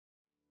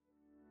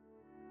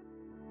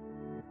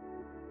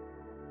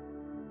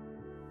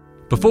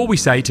Before we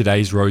say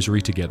today's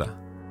Rosary together,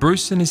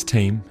 Bruce and his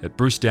team at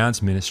Bruce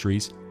Downs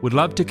Ministries would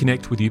love to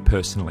connect with you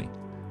personally.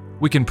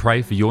 We can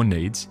pray for your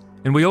needs,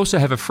 and we also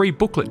have a free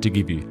booklet to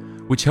give you,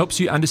 which helps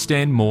you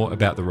understand more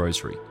about the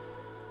Rosary.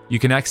 You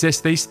can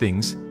access these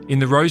things in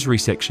the Rosary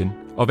section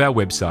of our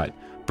website,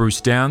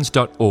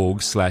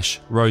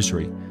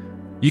 brucedowns.org/rosary.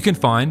 You can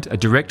find a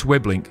direct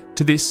web link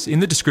to this in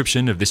the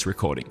description of this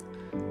recording.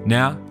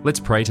 Now, let's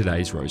pray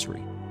today's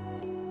Rosary.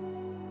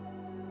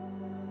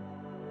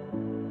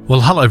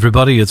 Well, hello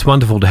everybody, it's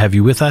wonderful to have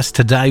you with us.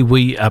 Today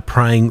we are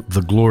praying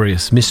the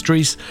glorious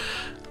mysteries.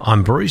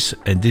 I'm Bruce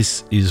and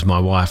this is my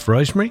wife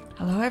Rosemary.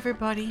 Hello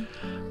everybody.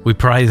 We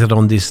pray that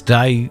on this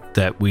day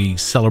that we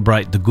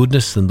celebrate the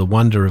goodness and the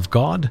wonder of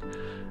God,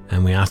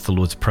 and we ask the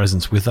Lord's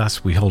presence with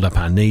us. We hold up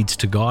our needs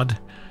to God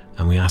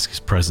and we ask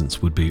His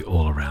presence would be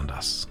all around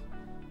us.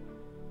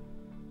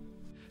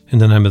 In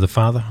the name of the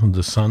Father, and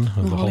the Son,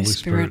 and the Holy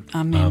Spirit.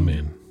 Amen.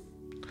 Amen.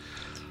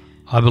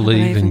 I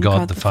believe in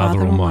God the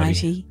Father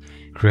Almighty,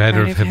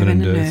 Creator of heaven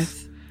and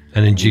earth,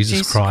 and in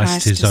Jesus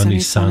Christ, His only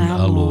Son,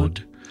 our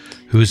Lord,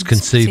 who was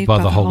conceived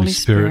by the Holy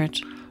Spirit,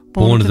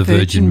 born of the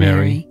Virgin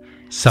Mary,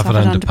 suffered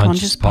under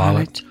Pontius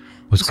Pilate,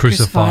 was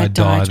crucified,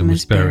 died, and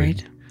was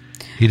buried.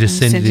 He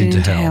descended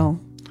into hell.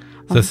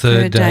 The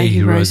third day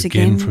He rose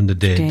again from the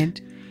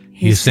dead.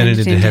 He ascended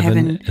into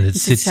heaven and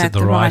sits at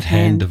the right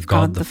hand of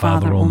God the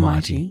Father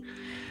Almighty.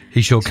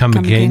 He shall come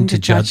again to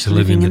judge the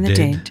living and the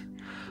dead.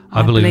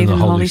 I believe in the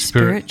Holy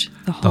Spirit,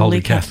 the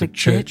Holy Catholic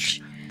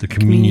Church, the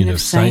communion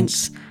of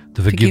saints,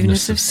 the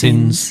forgiveness of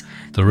sins,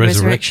 the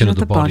resurrection of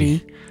the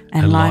body,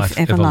 and life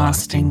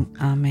everlasting.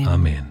 Amen.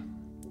 Amen.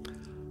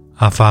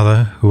 Our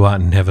Father, who art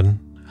in heaven,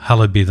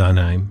 hallowed be thy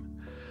name.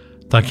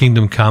 Thy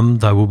kingdom come,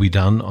 thy will be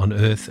done on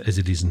earth as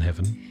it is in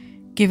heaven.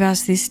 Give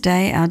us this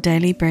day our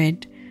daily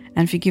bread,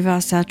 and forgive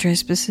us our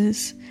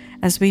trespasses,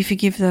 as we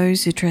forgive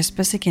those who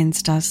trespass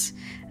against us.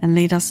 And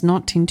lead us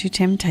not into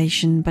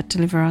temptation, but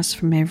deliver us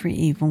from every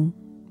evil.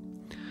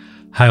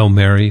 Hail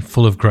Mary,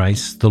 full of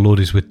grace, the Lord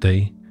is with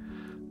thee.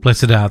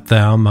 Blessed art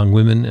thou among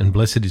women, and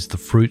blessed is the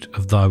fruit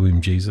of thy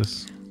womb,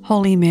 Jesus.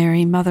 Holy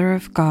Mary, Mother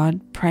of God,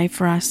 pray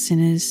for us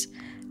sinners,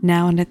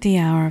 now and at the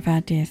hour of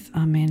our death.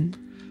 Amen.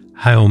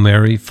 Hail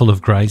Mary, full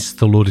of grace,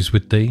 the Lord is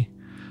with thee.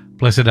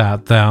 Blessed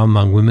art thou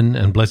among women,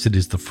 and blessed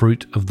is the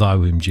fruit of thy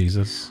womb,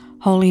 Jesus.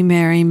 Holy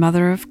Mary,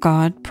 Mother of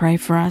God, pray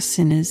for us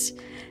sinners,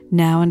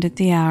 now and at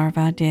the hour of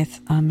our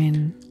death.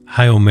 Amen.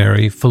 Hail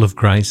Mary, full of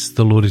grace,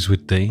 the Lord is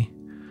with thee.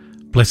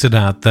 Blessed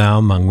art thou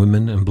among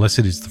women, and blessed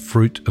is the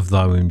fruit of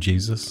thy womb,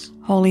 Jesus.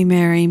 Holy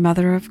Mary,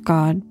 Mother of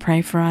God,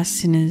 pray for us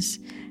sinners,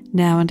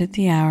 now and at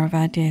the hour of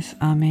our death.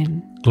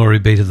 Amen. Glory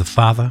be to the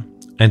Father,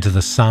 and to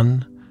the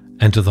Son,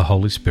 and to the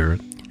Holy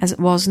Spirit. As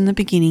it was in the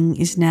beginning,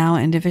 is now,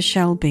 and ever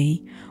shall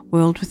be,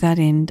 world without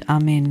end.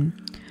 Amen.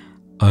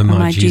 O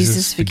my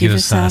Jesus, forgive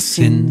us our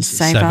sins,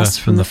 save us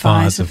from the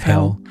fires of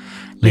hell.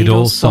 Lead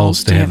all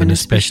souls to heaven,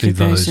 especially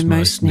those in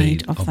most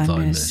need of thy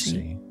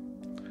mercy.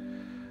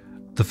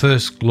 The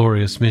first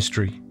glorious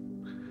mystery,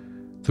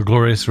 the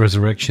glorious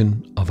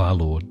resurrection of our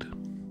Lord.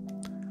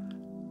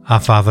 Our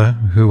Father,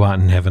 who art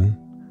in heaven,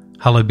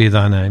 hallowed be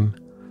thy name.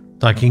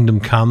 Thy kingdom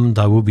come,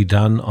 thy will be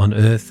done on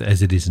earth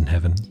as it is in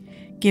heaven.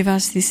 Give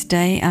us this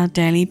day our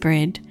daily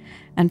bread,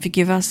 and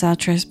forgive us our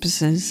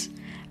trespasses,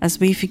 as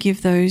we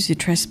forgive those who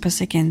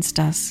trespass against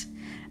us.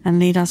 And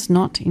lead us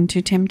not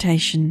into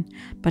temptation,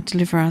 but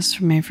deliver us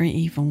from every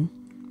evil.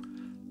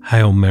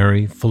 Hail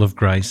Mary, full of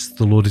grace,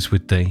 the Lord is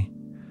with thee.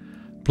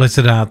 Blessed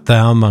art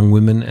thou among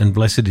women, and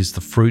blessed is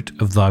the fruit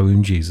of thy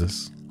womb,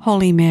 Jesus.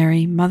 Holy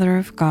Mary, Mother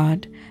of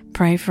God,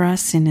 pray for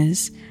us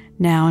sinners,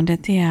 now and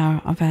at the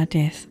hour of our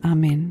death.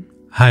 Amen.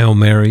 Hail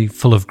Mary,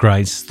 full of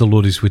grace, the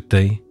Lord is with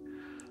thee.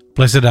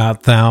 Blessed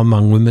art thou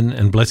among women,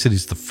 and blessed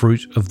is the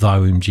fruit of thy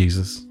womb,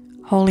 Jesus.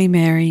 Holy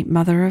Mary,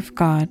 Mother of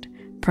God,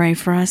 pray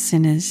for us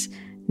sinners,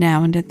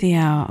 now and at the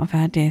hour of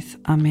our death.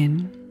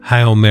 Amen.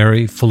 Hail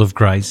Mary, full of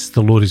grace,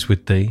 the Lord is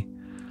with thee.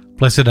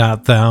 Blessed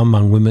art thou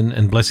among women,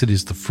 and blessed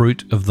is the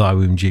fruit of thy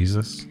womb,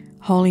 Jesus.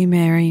 Holy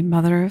Mary,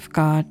 Mother of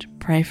God,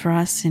 pray for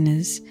us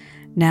sinners,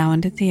 now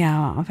and at the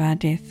hour of our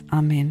death.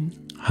 Amen.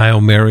 Hail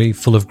Mary,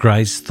 full of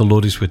grace, the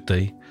Lord is with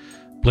thee.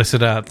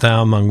 Blessed art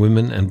thou among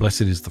women, and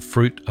blessed is the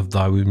fruit of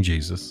thy womb,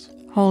 Jesus.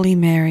 Holy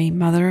Mary,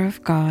 Mother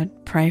of God,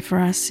 pray for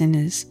us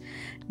sinners,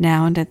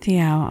 now and at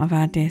the hour of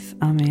our death.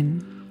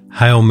 Amen.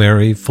 Hail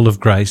Mary, full of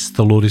grace,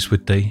 the Lord is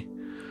with thee.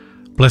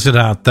 Blessed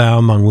art thou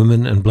among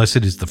women, and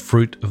blessed is the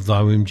fruit of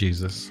thy womb,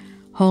 Jesus.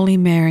 Holy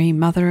Mary,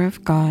 Mother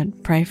of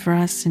God, pray for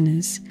us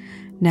sinners,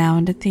 now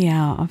and at the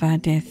hour of our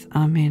death.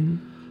 Amen.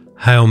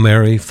 Hail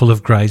Mary, full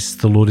of grace,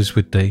 the Lord is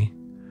with thee.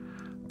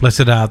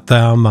 Blessed art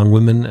thou among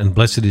women, and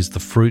blessed is the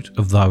fruit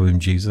of thy womb,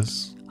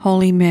 Jesus.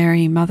 Holy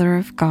Mary, Mother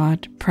of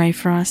God, pray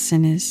for us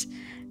sinners,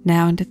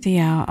 now and at the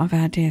hour of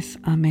our death.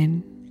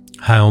 Amen.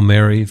 Hail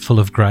Mary, full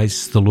of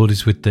grace, the Lord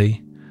is with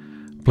thee.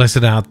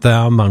 Blessed art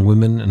thou among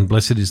women, and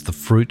blessed is the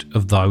fruit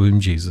of thy womb,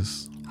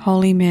 Jesus.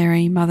 Holy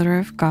Mary, Mother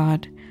of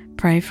God,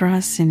 pray for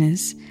us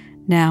sinners,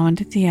 now and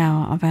at the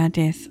hour of our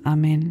death.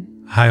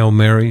 Amen. Hail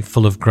Mary,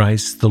 full of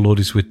grace, the Lord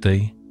is with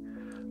thee.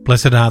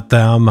 Blessed art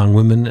thou among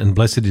women, and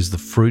blessed is the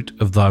fruit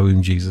of thy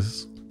womb,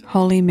 Jesus.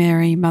 Holy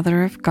Mary,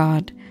 Mother of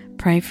God,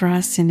 pray for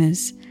us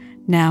sinners,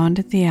 now and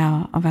at the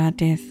hour of our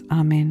death.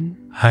 Amen.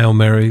 Hail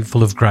Mary,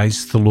 full of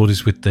grace, the Lord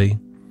is with thee.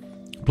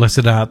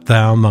 Blessed art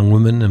thou among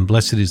women, and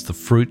blessed is the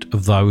fruit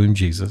of thy womb,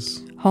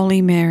 Jesus.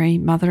 Holy Mary,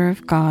 Mother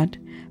of God,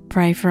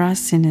 pray for us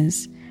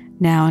sinners,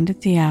 now and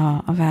at the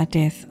hour of our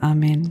death.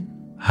 Amen.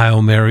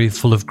 Hail Mary,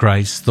 full of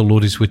grace, the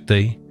Lord is with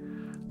thee.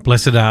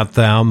 Blessed art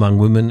thou among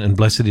women, and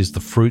blessed is the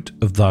fruit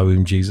of thy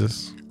womb,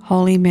 Jesus.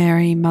 Holy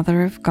Mary,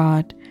 Mother of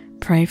God,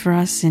 pray for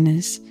us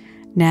sinners,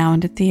 now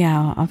and at the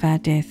hour of our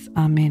death.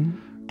 Amen.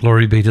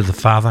 Glory be to the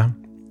Father,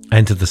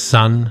 and to the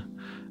Son,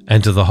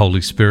 and to the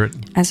Holy Spirit.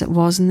 As it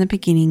was in the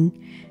beginning,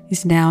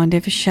 is now, and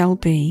ever shall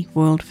be,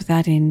 world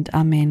without end.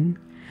 Amen.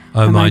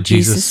 O my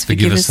Jesus,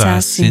 forgive us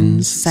our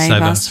sins, save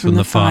us from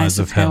the fires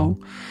of hell.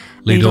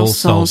 Lead all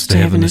souls to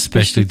heaven,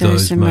 especially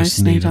those who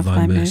most need of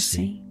thy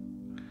mercy.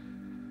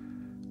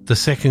 The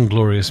second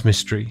glorious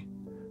mystery,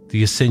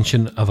 the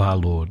Ascension of our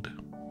Lord.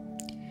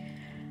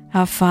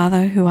 Our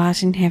Father, who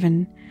art in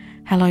heaven,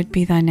 hallowed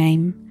be thy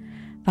name.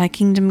 Thy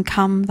kingdom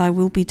come, thy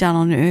will be done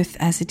on earth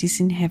as it is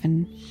in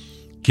heaven.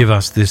 Give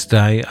us this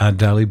day our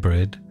daily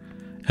bread,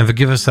 and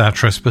forgive us our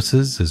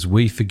trespasses as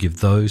we forgive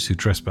those who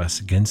trespass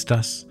against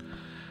us.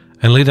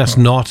 And lead us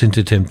not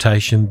into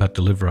temptation, but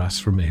deliver us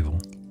from evil.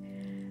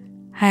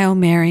 Hail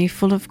Mary,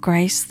 full of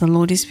grace, the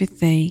Lord is with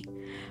thee.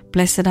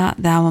 Blessed art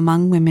thou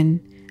among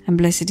women, and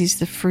blessed is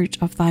the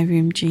fruit of thy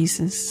womb,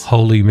 Jesus.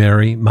 Holy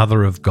Mary,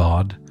 Mother of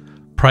God,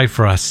 pray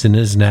for us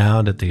sinners now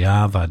and at the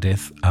hour of our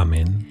death.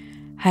 Amen.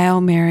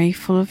 Hail Mary,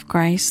 full of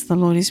grace, the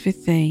Lord is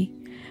with thee.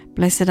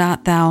 Blessed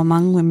art thou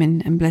among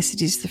women, and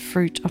blessed is the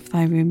fruit of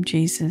thy womb,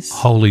 Jesus.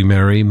 Holy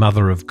Mary,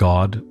 Mother of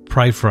God,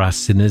 pray for us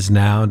sinners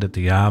now and at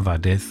the hour of our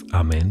death.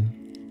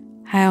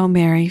 Amen. Hail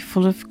Mary,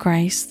 full of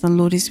grace, the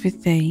Lord is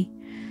with thee.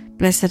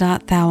 Blessed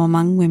art thou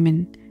among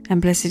women,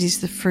 and blessed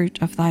is the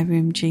fruit of thy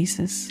womb,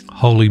 Jesus.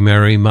 Holy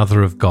Mary,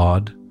 Mother of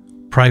God,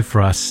 pray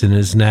for us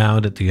sinners now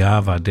and at the hour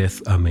of our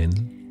death.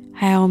 Amen.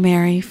 Hail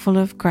Mary, full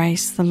of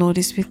grace, the Lord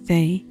is with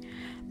thee.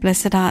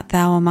 Blessed art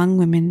thou among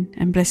women,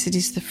 and blessed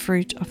is the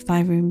fruit of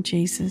thy womb,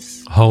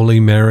 Jesus. Holy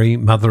Mary,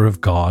 Mother of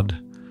God,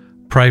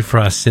 pray for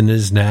us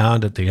sinners now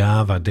and at the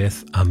hour of our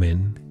death.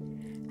 Amen.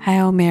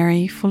 Hail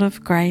Mary, full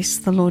of grace,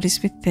 the Lord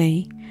is with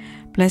thee.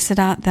 Blessed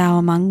art thou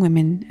among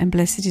women, and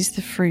blessed is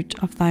the fruit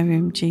of thy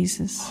womb,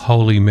 Jesus.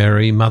 Holy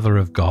Mary, Mother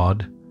of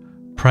God,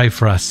 pray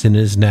for us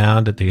sinners now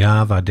and at the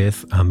hour of our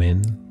death.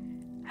 Amen.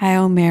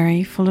 Hail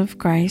Mary, full of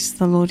grace,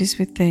 the Lord is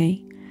with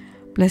thee.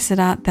 Blessed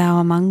art thou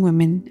among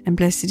women, and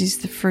blessed is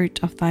the fruit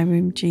of thy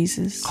womb,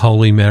 Jesus.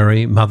 Holy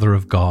Mary, Mother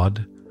of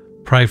God,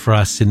 pray for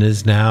us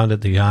sinners now and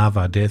at the hour of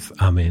our death.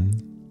 Amen.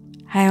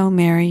 Hail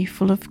Mary,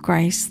 full of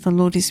grace, the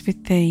Lord is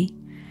with thee.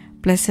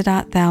 Blessed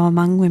art thou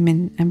among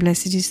women, and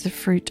blessed is the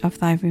fruit of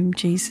thy womb,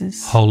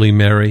 Jesus. Holy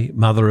Mary,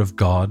 Mother of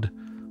God,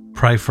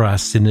 pray for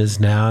us sinners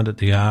now and at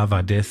the hour of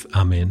our death.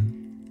 Amen.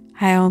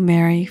 Hail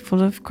Mary,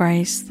 full of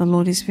grace, the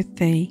Lord is with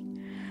thee.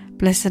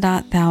 Blessed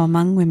art thou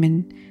among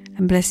women,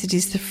 and blessed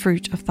is the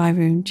fruit of thy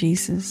womb,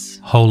 Jesus.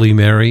 Holy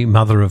Mary,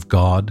 Mother of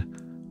God,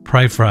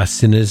 pray for us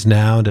sinners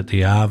now and at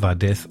the hour of our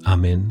death.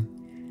 Amen.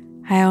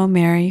 Hail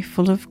Mary,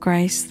 full of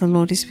grace, the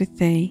Lord is with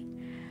thee.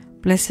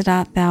 Blessed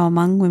art thou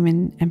among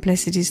women, and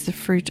blessed is the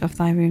fruit of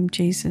thy womb,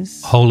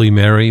 Jesus. Holy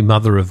Mary,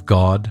 Mother of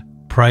God,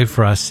 pray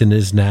for us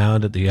sinners now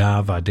and at the hour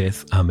of our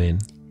death. Amen.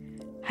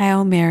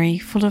 Hail Mary,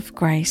 full of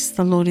grace,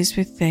 the Lord is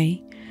with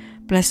thee.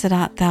 Blessed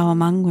art thou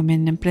among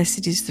women, and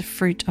blessed is the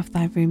fruit of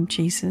thy womb,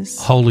 Jesus.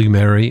 Holy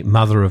Mary,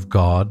 Mother of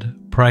God,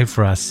 pray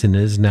for us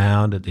sinners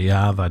now and at the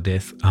hour of our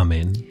death.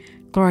 Amen.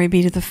 Glory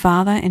be to the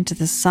Father, and to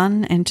the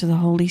Son, and to the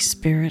Holy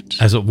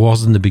Spirit. As it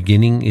was in the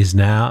beginning, is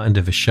now, and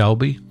ever shall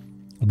be,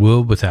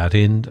 world without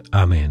end.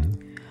 Amen.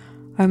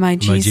 O my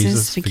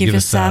Jesus, forgive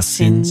us our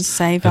sins,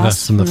 save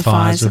us from the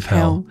fires of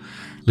hell.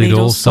 Lead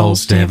all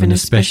souls to heaven,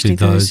 especially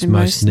those in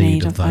most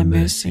need of thy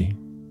mercy.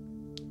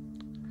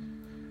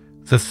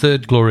 The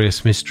third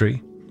glorious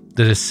mystery,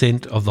 the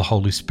descent of the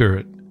Holy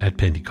Spirit at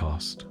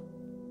Pentecost.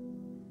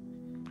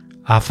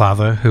 Our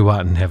Father, who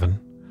art in heaven,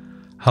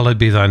 hallowed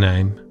be thy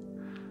name.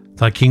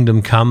 Thy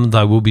kingdom come,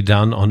 thy will be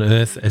done on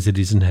earth as it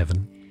is in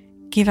heaven.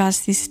 Give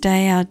us this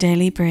day our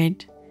daily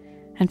bread,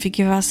 and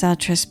forgive us our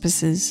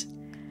trespasses,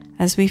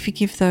 as we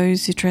forgive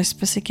those who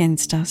trespass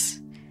against us.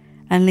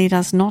 And lead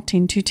us not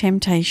into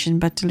temptation,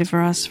 but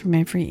deliver us from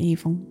every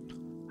evil.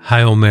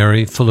 Hail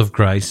Mary, full of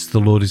grace,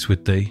 the Lord is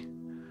with thee.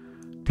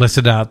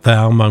 Blessed art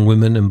thou among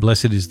women, and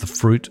blessed is the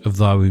fruit of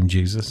thy womb,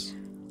 Jesus.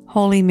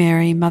 Holy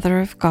Mary, Mother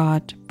of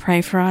God,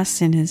 pray for us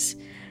sinners,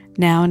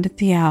 now and at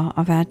the hour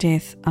of our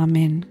death.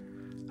 Amen.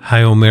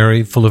 Hail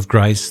Mary, full of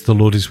grace, the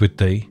Lord is with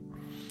thee.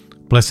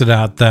 Blessed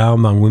art thou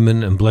among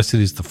women, and blessed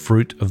is the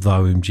fruit of thy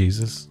womb,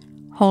 Jesus.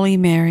 Holy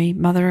Mary,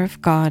 Mother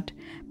of God,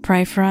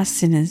 pray for us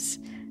sinners,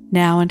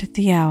 now and at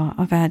the hour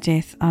of our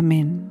death.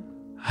 Amen.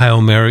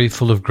 Hail Mary,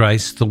 full of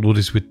grace, the Lord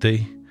is with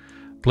thee.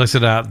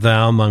 Blessed art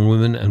thou among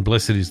women, and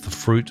blessed is the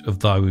fruit of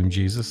thy womb,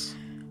 Jesus.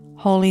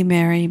 Holy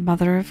Mary,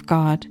 Mother of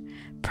God,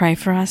 pray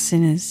for us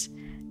sinners,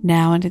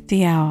 now and at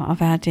the hour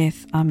of our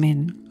death.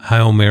 Amen.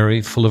 Hail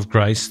Mary, full of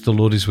grace, the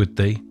Lord is with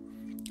thee.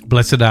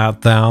 Blessed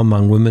art thou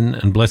among women,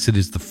 and blessed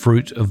is the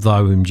fruit of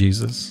thy womb,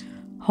 Jesus.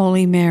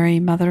 Holy Mary,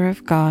 Mother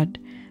of God,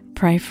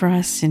 pray for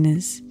us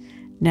sinners,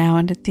 now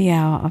and at the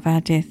hour of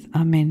our death.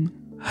 Amen.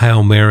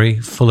 Hail Mary,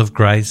 full of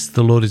grace,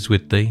 the Lord is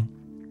with thee.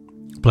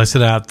 Blessed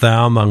art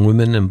thou among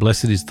women, and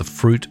blessed is the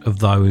fruit of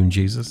thy womb,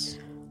 Jesus.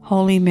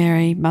 Holy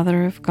Mary,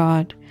 Mother of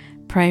God,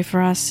 pray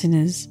for us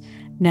sinners,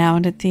 now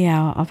and at the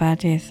hour of our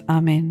death.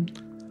 Amen.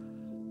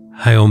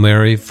 Hail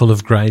Mary, full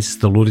of grace,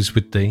 the Lord is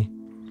with thee.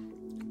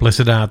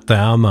 Blessed art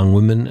thou among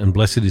women, and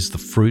blessed is the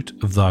fruit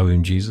of thy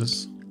womb,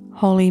 Jesus.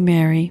 Holy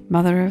Mary,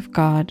 Mother of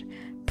God,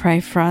 pray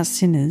for us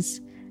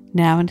sinners,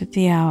 now and at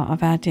the hour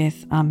of our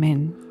death.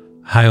 Amen.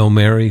 Hail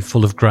Mary,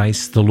 full of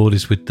grace, the Lord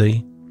is with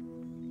thee.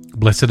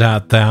 Blessed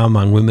art thou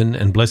among women,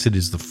 and blessed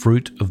is the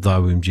fruit of thy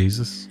womb,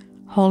 Jesus.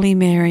 Holy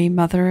Mary,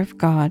 Mother of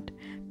God,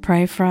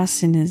 pray for us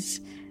sinners,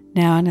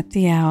 now and at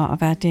the hour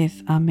of our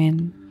death.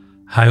 Amen.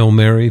 Hail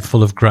Mary,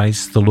 full of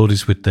grace, the Lord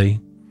is with thee.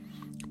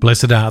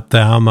 Blessed art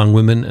thou among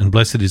women, and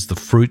blessed is the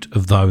fruit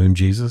of thy womb,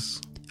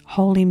 Jesus.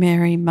 Holy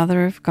Mary,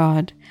 Mother of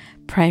God,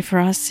 pray for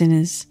us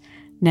sinners,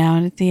 now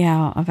and at the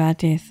hour of our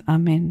death.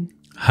 Amen.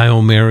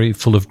 Hail Mary,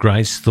 full of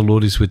grace, the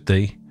Lord is with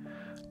thee.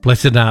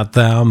 Blessed art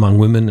thou among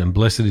women, and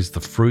blessed is the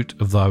fruit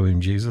of thy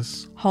womb,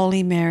 Jesus.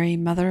 Holy Mary,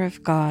 Mother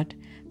of God,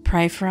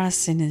 pray for us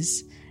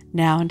sinners,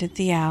 now and at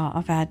the hour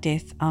of our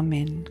death.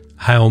 Amen.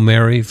 Hail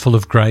Mary, full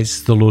of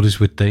grace, the Lord is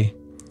with thee.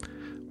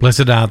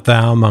 Blessed art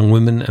thou among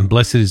women, and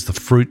blessed is the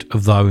fruit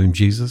of thy womb,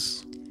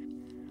 Jesus.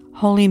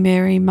 Holy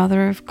Mary,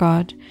 Mother of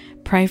God,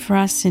 pray for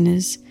us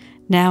sinners,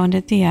 now and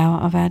at the hour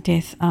of our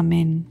death.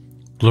 Amen.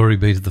 Glory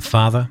be to the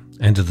Father,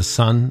 and to the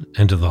Son,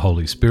 and to the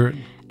Holy Spirit.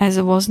 As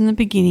it was in the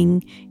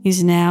beginning,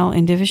 is now,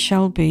 and ever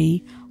shall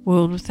be,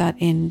 world without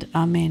end.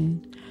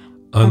 Amen.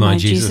 O my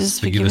Jesus,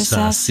 forgive us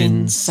our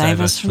sins,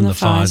 save us from the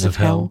fires of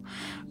hell.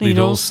 Lead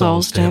all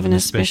souls to heaven,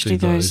 especially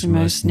those in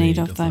most need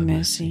of thy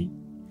mercy.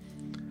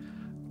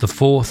 The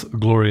fourth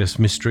glorious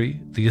mystery,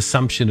 the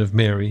Assumption of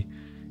Mary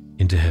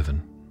into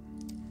heaven.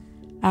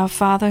 Our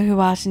Father who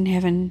art in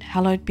heaven,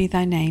 hallowed be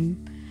thy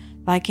name.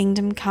 Thy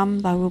kingdom come,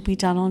 thy will be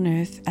done on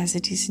earth as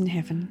it is in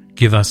heaven.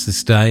 Give us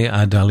this day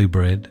our daily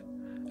bread,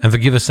 and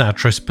forgive us our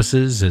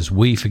trespasses as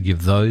we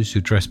forgive those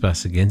who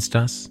trespass against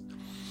us.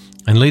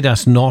 And lead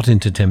us not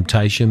into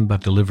temptation,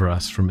 but deliver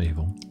us from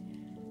evil.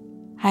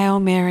 Hail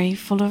Mary,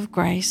 full of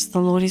grace, the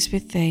Lord is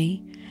with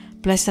thee.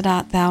 Blessed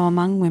art thou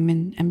among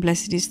women, and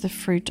blessed is the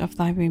fruit of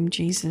thy womb,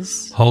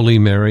 Jesus. Holy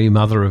Mary,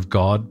 Mother of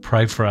God,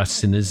 pray for us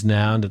sinners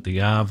now and at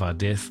the hour of our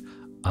death.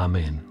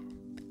 Amen.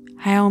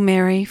 Hail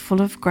Mary,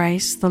 full of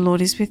grace, the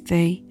Lord is with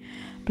thee.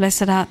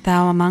 Blessed art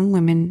thou among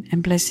women,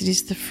 and blessed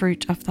is the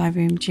fruit of thy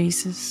womb,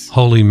 Jesus.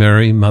 Holy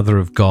Mary, Mother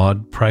of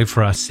God, pray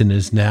for us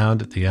sinners now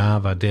and at the hour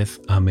of our death.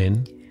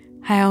 Amen.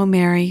 Hail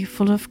Mary,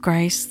 full of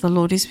grace, the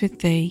Lord is with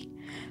thee.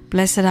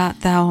 Blessed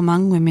art thou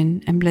among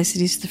women, and blessed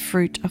is the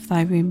fruit of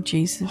thy womb,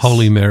 Jesus.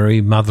 Holy Mary,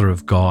 Mother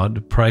of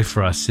God, pray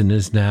for us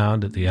sinners now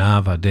and at the hour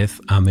of our death.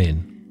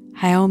 Amen.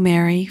 Hail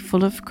Mary,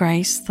 full of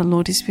grace, the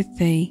Lord is with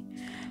thee.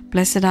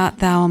 Blessed art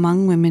thou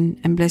among women,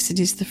 and blessed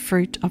is the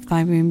fruit of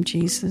thy womb,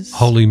 Jesus.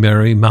 Holy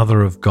Mary,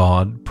 Mother of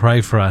God, pray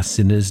for us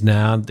sinners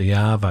now and at the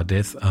hour of our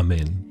death.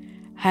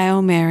 Amen.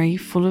 Hail Mary,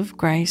 full of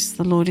grace,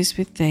 the Lord is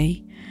with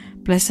thee.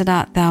 Blessed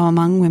art thou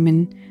among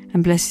women,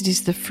 and blessed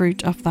is the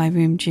fruit of thy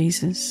womb,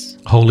 Jesus.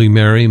 Holy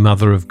Mary,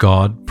 Mother of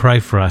God, pray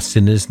for us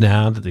sinners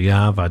now and at the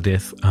hour of our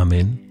death.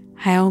 Amen.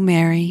 Hail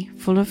Mary,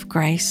 full of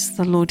grace,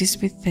 the Lord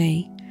is with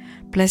thee.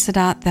 Blessed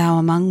art thou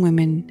among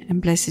women,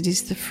 and blessed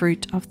is the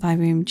fruit of thy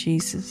womb,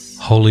 Jesus.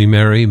 Holy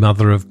Mary,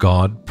 Mother of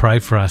God, pray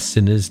for us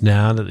sinners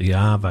now and at the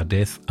hour of our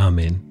death.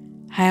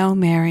 Amen. Hail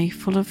Mary,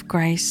 full of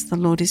grace, the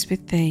Lord is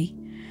with thee.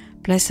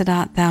 Blessed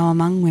art thou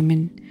among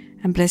women,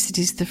 and blessed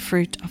is the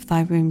fruit of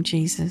thy womb,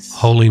 Jesus.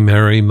 Holy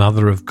Mary,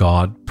 Mother of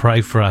God,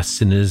 pray for us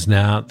sinners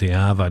now at the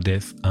hour of our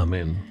death.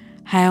 Amen.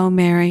 Hail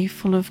Mary,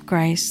 full of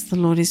grace, the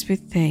Lord is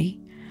with thee.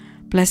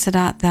 Blessed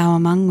art thou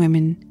among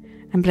women,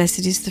 and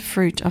blessed is the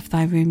fruit of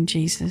thy womb,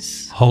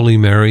 Jesus. Holy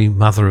Mary,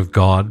 Mother of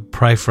God,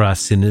 pray for us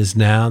sinners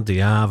now at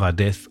the hour of our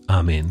death.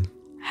 Amen.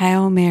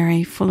 Hail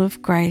Mary, full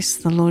of grace,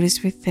 the Lord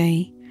is with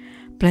thee.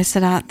 Blessed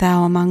art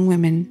thou among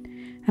women,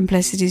 and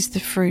blessed is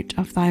the fruit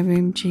of thy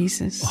womb,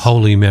 Jesus.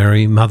 Holy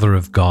Mary, Mother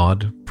of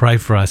God, pray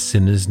for us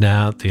sinners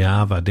now at the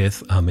hour of our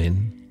death.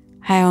 Amen.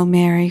 Hail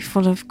Mary,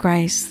 full of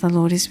grace, the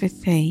Lord is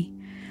with thee.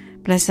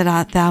 Blessed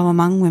art thou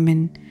among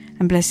women,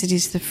 and blessed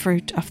is the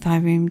fruit of thy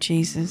womb,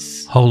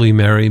 Jesus. Holy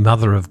Mary,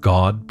 Mother of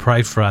God,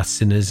 pray for us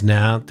sinners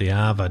now at the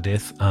hour of our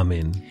death.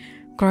 Amen.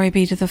 Glory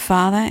be to the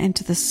Father, and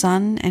to the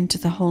Son, and to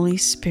the Holy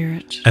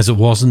Spirit. As it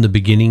was in the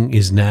beginning,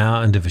 is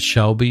now, and ever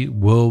shall be,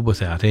 world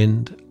without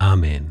end.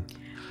 Amen.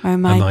 O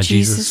my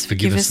Jesus,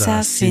 forgive us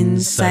our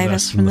sins, save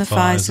us from the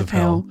fires of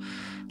hell.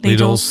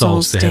 Lead all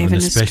souls to heaven,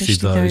 especially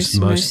those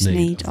in most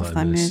need of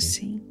thy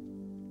mercy.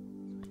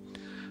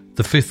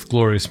 The fifth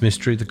glorious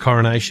mystery, the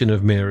coronation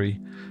of Mary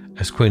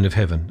as Queen of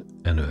heaven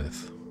and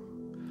earth.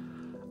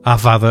 Our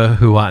Father,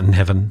 who art in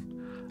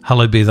heaven,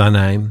 hallowed be thy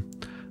name.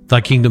 Thy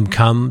kingdom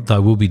come, thy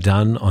will be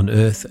done on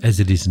earth as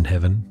it is in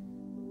heaven.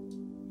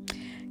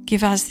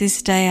 Give us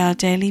this day our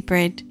daily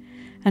bread,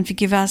 and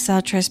forgive us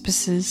our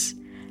trespasses,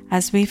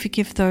 as we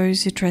forgive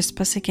those who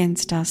trespass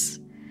against us.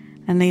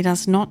 And lead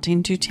us not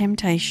into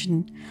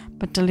temptation,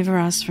 but deliver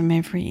us from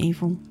every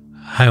evil.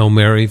 Hail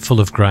Mary, full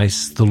of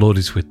grace, the Lord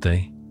is with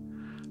thee.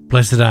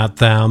 Blessed art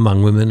thou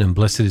among women, and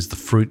blessed is the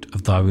fruit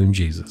of thy womb,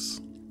 Jesus.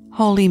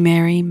 Holy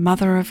Mary,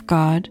 Mother of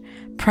God,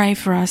 pray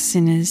for us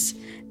sinners,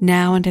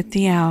 now and at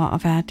the hour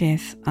of our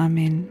death.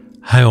 Amen.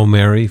 Hail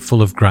Mary,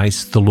 full of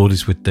grace, the Lord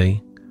is with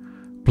thee.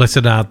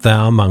 Blessed art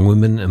thou among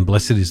women, and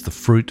blessed is the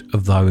fruit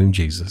of thy womb,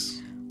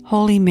 Jesus.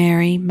 Holy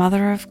Mary,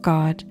 Mother of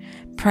God,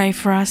 pray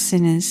for us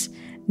sinners,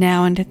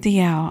 now and at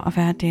the hour of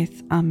our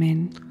death.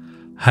 Amen.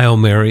 Hail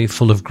Mary,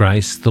 full of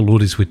grace, the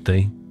Lord is with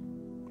thee.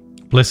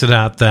 Blessed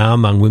art thou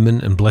among women,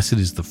 and blessed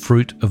is the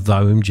fruit of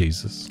thy womb,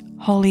 Jesus.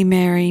 Holy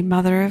Mary,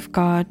 Mother of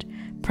God,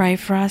 pray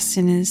for us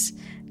sinners,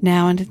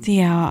 now and at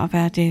the hour of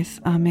our death.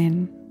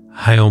 Amen.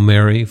 Hail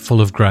Mary, full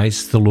of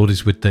grace, the Lord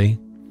is with thee.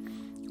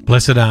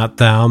 Blessed art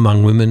thou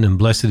among women, and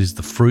blessed is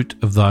the fruit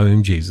of thy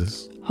womb,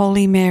 Jesus.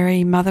 Holy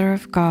Mary, Mother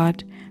of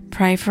God,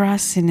 pray for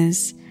us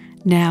sinners,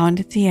 now and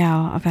at the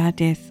hour of our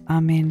death.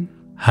 Amen.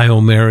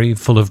 Hail Mary,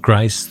 full of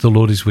grace, the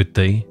Lord is with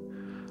thee.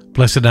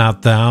 Blessed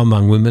art thou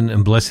among women,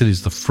 and blessed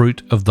is the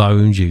fruit of thy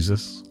womb,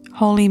 Jesus.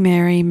 Holy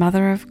Mary,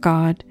 Mother of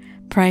God,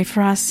 pray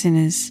for us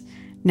sinners,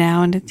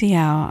 now and at the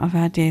hour of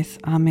our death.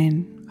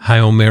 Amen.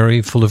 Hail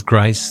Mary, full of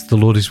grace, the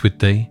Lord is with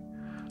thee.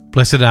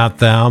 Blessed art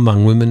thou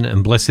among women,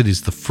 and blessed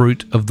is the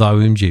fruit of thy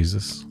womb,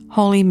 Jesus.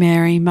 Holy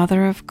Mary,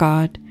 Mother of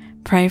God,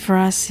 pray for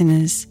us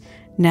sinners,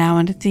 now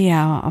and at the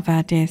hour of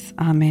our death.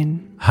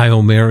 Amen.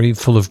 Hail Mary,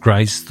 full of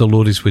grace, the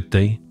Lord is with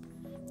thee.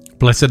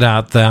 Blessed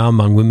art thou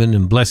among women,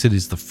 and blessed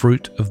is the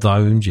fruit of thy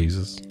womb,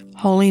 Jesus.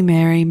 Holy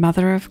Mary,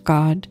 Mother of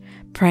God,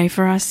 pray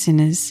for us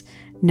sinners,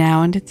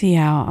 now and at the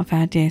hour of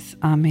our death.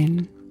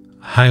 Amen.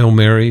 Hail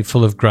Mary,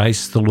 full of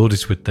grace, the Lord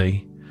is with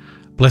thee.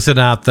 Blessed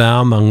art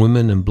thou among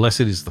women, and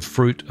blessed is the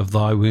fruit of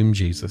thy womb,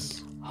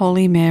 Jesus.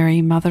 Holy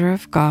Mary, Mother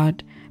of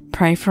God,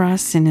 pray for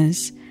us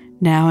sinners,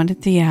 now and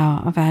at the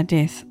hour of our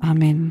death.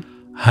 Amen.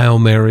 Hail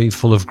Mary,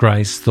 full of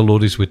grace, the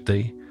Lord is with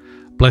thee.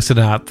 Blessed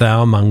art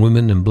thou among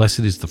women, and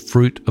blessed is the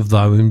fruit of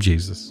thy womb,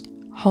 Jesus.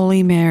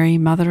 Holy Mary,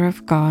 Mother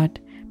of God,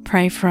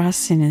 pray for us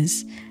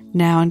sinners,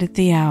 now and at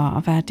the hour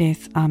of our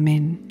death.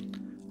 Amen.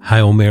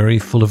 Hail Mary,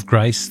 full of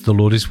grace, the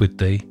Lord is with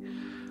thee.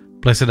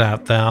 Blessed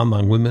art thou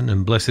among women,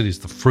 and blessed is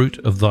the fruit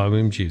of thy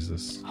womb,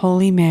 Jesus.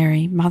 Holy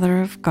Mary, Mother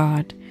of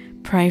God,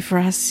 pray for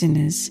us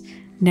sinners,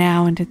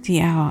 now and at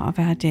the hour of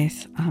our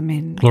death.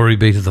 Amen. Glory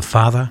be to the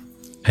Father,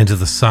 and to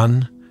the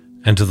Son,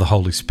 and to the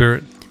Holy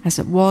Spirit. As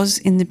it was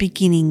in the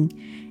beginning,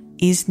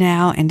 is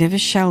now, and ever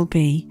shall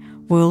be,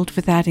 world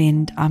without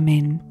end.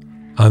 Amen.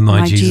 O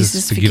my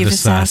Jesus, forgive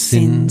us our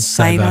sins,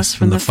 save us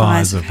from the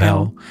fires of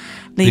hell.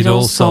 Lead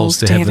all souls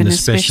to heaven,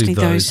 especially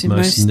those who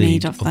most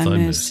need of thy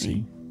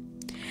mercy.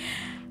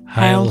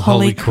 Hail,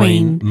 Holy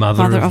Queen,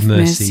 Mother of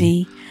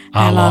Mercy,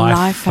 our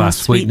life, our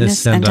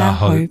sweetness, and our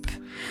hope.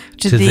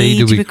 To thee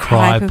do we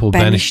cry, poor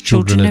banished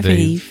children of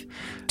Eve.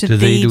 To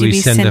thee do we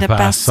send up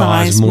our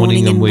sighs,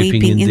 mourning and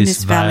weeping in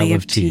this valley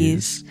of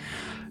tears.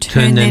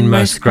 Turn then,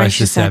 most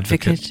gracious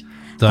Advocate,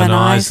 thine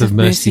eyes of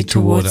mercy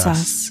towards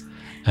us,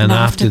 and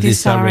after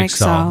this our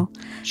exile,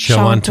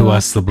 show unto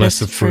us the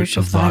blessed fruit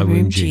of thy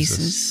womb,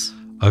 Jesus.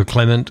 O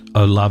clement,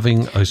 O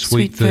loving, O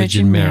sweet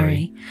Virgin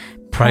Mary,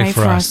 pray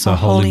for us, O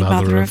Holy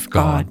Mother of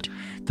God,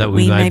 that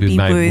we may be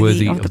made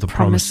worthy of the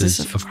promises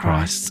of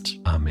Christ.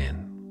 Amen.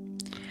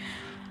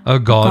 O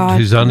God,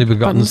 whose only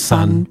begotten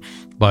Son,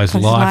 by his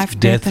life,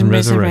 death, and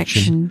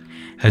resurrection,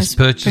 has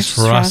purchased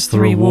for us the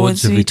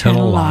rewards of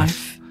eternal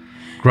life,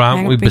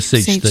 grant, we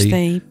beseech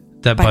thee,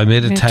 that by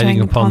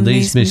meditating upon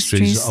these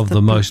mysteries of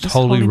the most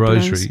holy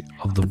Rosary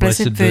of the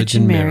Blessed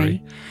Virgin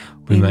Mary,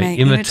 we may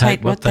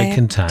imitate what they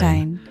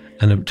contain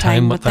and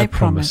obtain what they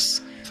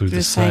promise, through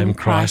the same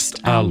Christ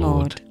our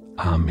Lord.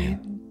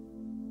 Amen.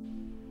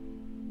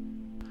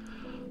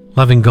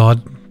 Loving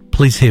God,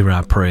 please hear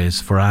our prayers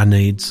for our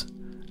needs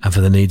and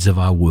for the needs of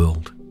our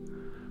world.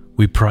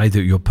 We pray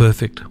that your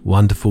perfect,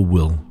 wonderful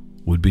will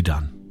would be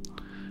done.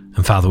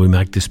 And Father, we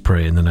make this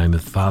prayer in the name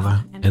of the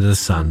Father, and of the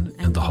Son,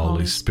 and the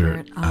Holy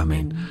Spirit.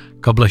 Amen.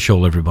 God bless you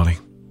all, everybody.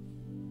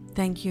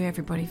 Thank you,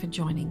 everybody, for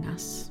joining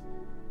us.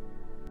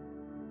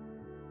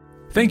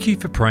 Thank you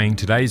for praying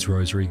today's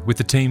Rosary with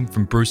the team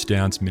from Bruce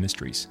Downs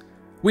Ministries.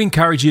 We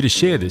encourage you to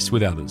share this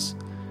with others.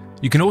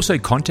 You can also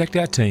contact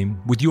our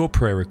team with your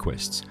prayer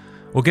requests,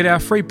 or get our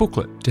free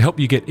booklet to help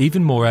you get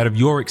even more out of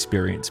your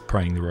experience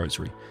praying the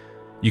Rosary.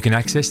 You can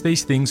access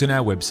these things on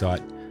our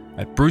website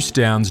at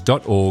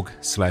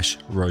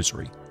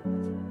brucedowns.org/rosary.